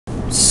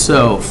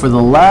So for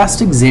the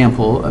last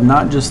example of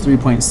not just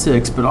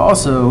 3.6, but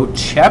also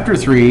chapter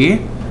 3,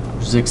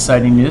 which is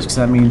exciting news because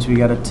that means we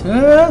got a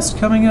test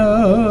coming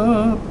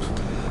up.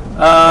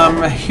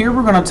 Here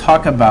we're going to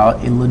talk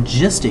about a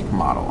logistic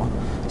model.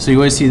 So you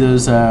always see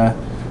those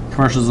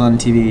commercials on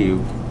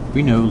TV.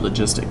 We know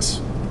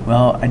logistics.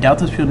 Well, I doubt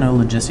those people know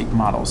logistic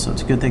models, so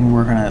it's a good thing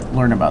we're going to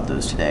learn about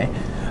those today.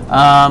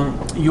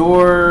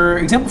 Your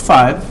example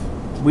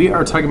 5, we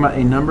are talking about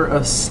a number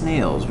of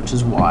snails, which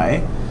is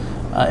y.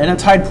 In a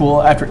tide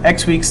pool, after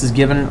x weeks is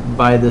given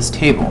by this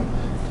table.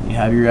 You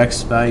have your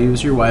x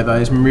values, your y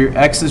values. Remember, your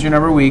x is your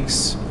number of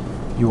weeks.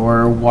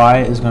 Your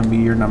y is going to be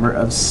your number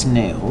of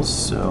snails.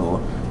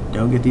 So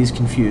don't get these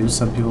confused.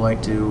 Some people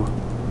like to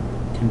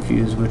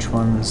confuse which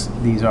ones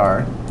these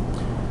are.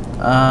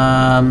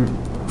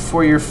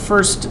 For your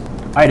first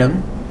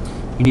item,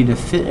 you need to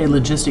fit a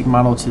logistic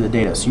model to the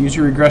data. So use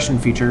your regression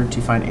feature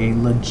to find a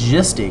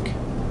logistic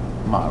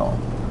model.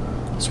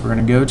 So we're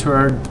going to go to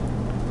our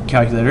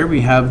calculator.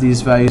 We have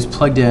these values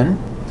plugged in.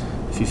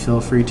 If you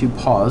feel free to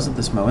pause at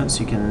this moment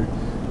so you can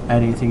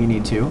add anything you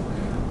need to.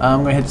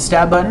 I'm going to hit the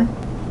stab button.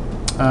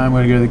 I'm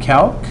going to go to the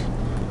calc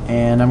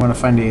and I'm going to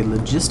find a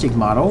logistic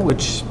model,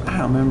 which I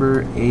don't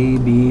remember, A,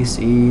 B,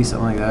 C,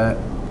 something like that.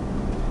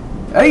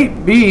 A,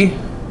 B.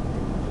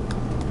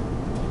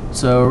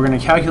 So we're going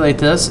to calculate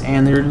this,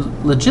 and their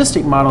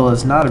logistic model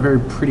is not a very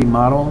pretty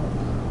model.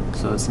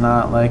 So it's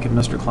not like a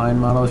Mr. Klein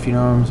model, if you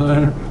know what I'm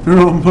saying. You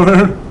know what I'm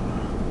saying?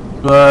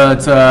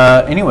 But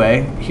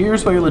anyway,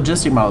 here's what your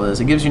logistic model is.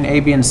 It gives you an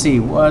A, B, and C.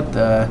 What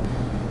the?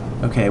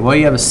 Okay, well,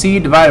 you have a C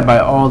divided by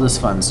all this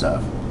fun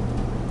stuff.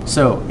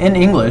 So in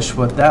English,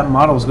 what that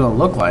model is going to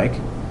look like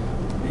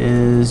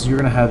is you're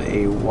going to have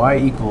a y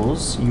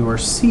equals your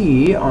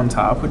C on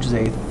top, which is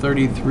a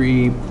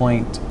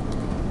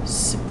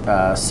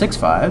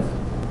 33.65,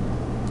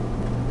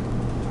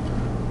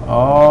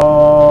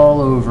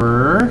 all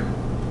over,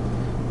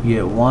 you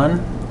get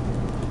 1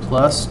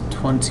 plus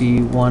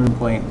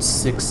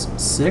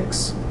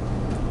 21.66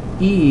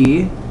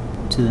 e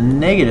to the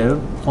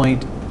negative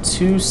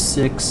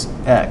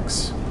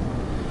 0.26x.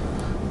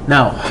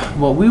 Now,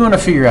 what we want to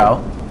figure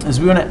out is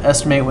we want to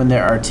estimate when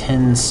there are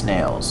 10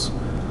 snails.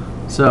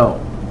 So,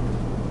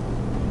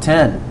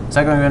 10, is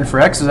that going to go in for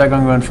x, or is that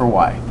going to go in for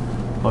y?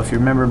 Well, if you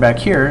remember back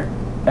here,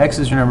 x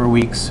is your number of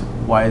weeks,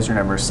 y is your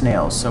number of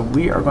snails. So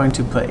we are going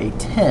to put a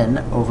 10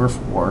 over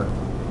for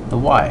the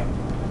y.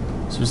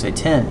 So we say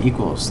 10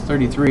 equals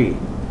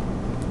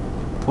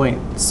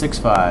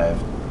 33.65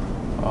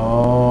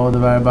 all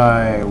divided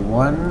by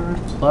 1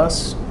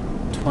 plus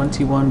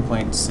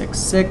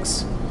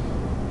 21.66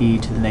 e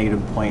to the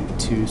negative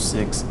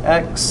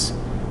 0.26x,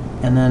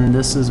 and then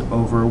this is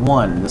over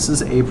 1. This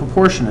is a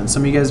proportion, and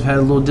some of you guys have had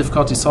a little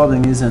difficulty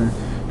solving these in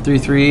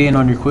 3.3 and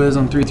on your quiz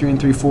on 3.3 and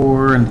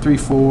 3.4 and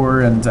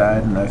 3.4, and I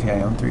don't know if you had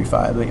it on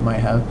 3.5, but you might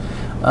have.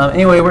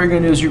 Anyway, what you're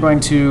going to do is you're going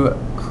to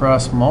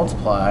cross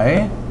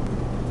multiply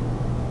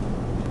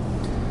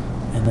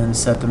and then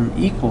set them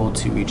equal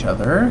to each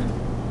other.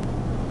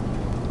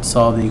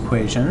 Solve the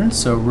equation.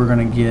 So we're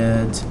going to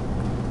get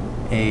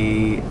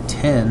a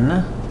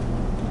 10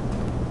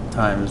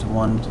 times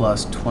 1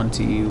 plus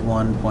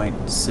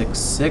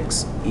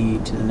 21.66 e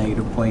to the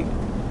negative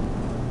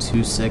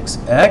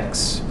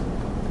 0.26x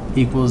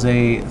equals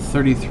a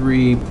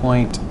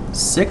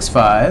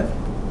 33.65.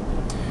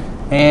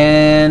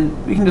 And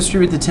we can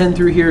distribute the 10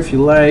 through here if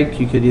you like.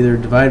 You could either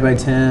divide by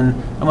 10.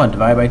 I'm going to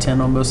divide by 10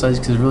 on both sides,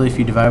 because really if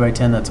you divide by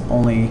 10, that's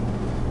only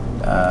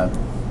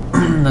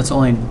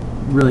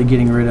really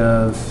getting rid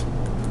of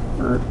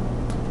or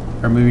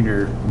moving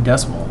your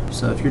decimal.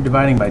 So if you're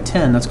dividing by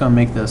 10, that's going to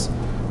make this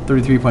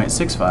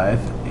 33.65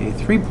 a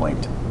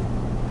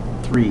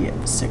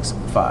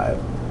 3.365.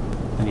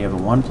 Then you have a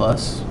 1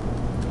 plus.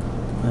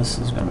 This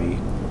is going to be,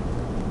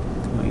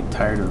 I'm going to be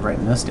tired of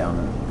writing this down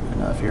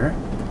enough here.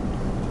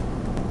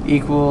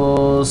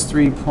 Equals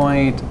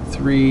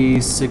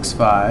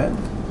 3.365,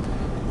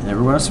 and then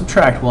we're going to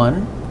subtract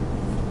 1.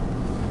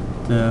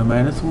 So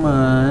minus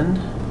 1,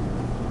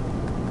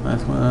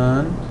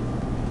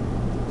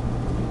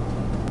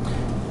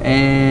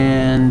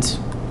 and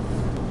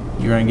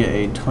you're going to get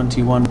a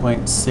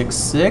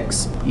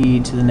 21.66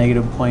 e to the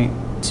negative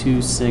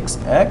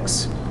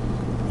 0.26x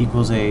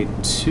equals a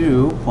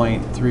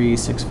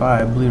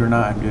 2.365. Believe it or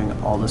not, I'm doing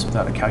all this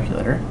without a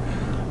calculator.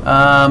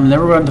 Then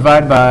we're going to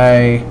divide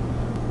by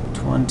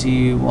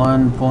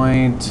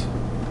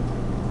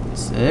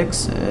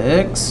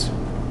 21.66.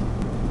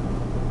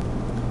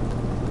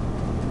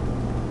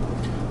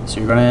 So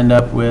you're going to end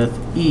up with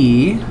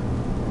e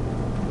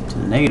to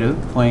the negative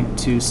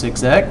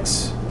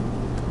 0.26x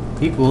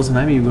equals, and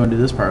I'm even going to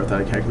do this part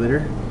without a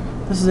calculator.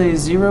 This is a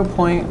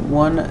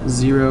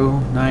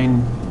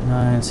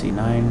 0.1099, let's see,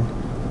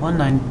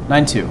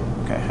 91992.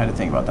 Okay, I had to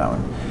think about that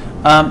one.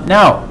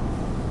 Now,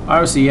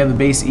 obviously you have the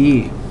base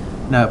e.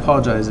 Now, I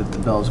apologize if the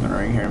bell's going to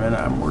ring here in a minute.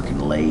 I'm working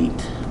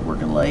late. What we're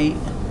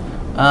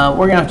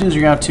going to have to do is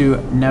you're going to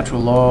have to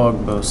natural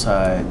log both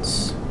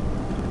sides.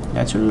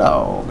 Natural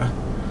log.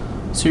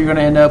 So you're going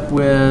to end up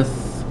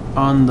with,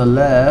 on the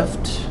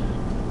left,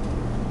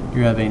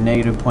 you have a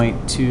negative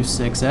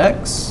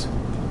 0.26x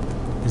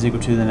is equal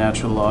to the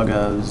natural log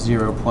of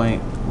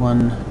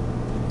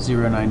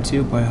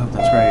 0.1092. Boy, I hope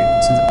that's right.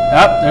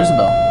 There's a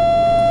bell.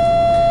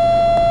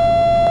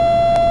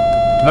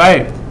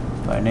 Divide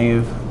by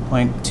negative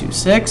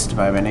 0.26,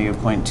 divide by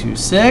negative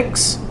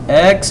 0.26.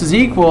 X is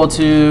equal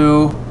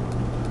to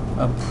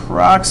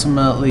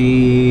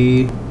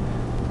approximately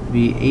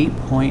be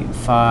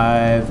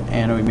 8.5,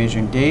 and are we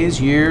measuring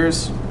days,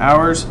 years,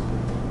 hours?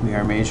 We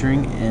are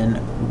measuring in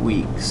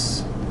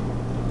weeks.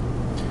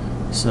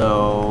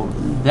 So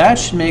that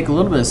should make a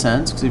little bit of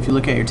sense, because if you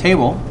look at your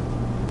table,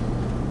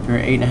 if you're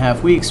at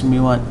 8.5 weeks and we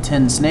want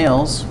 10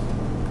 snails,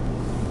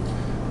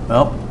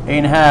 well,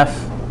 8.5,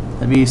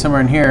 that'd be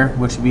somewhere in here,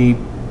 which would be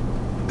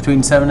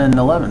between 7 and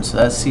 11, so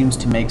that seems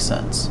to make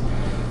sense.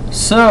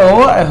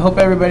 So I hope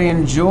everybody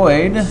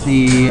enjoyed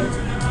the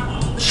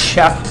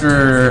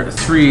Chapter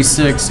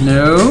 3.6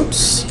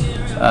 notes.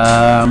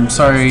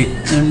 Sorry,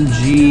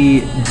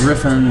 MG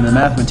Griffin, the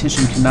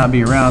mathematician, cannot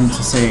be around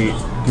to say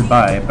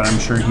goodbye, but I'm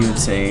sure he would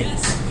say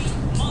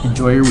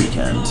enjoy your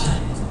weekend,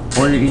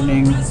 or your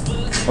evening,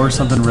 or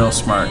something real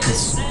smart,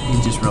 because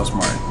he's just real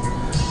smart.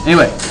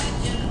 Anyway,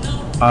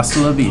 hasta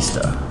la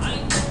vista.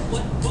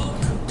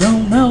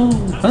 Don't know,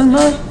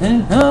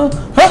 ho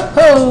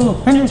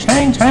ho, and your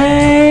chain.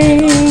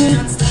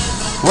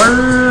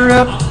 Word.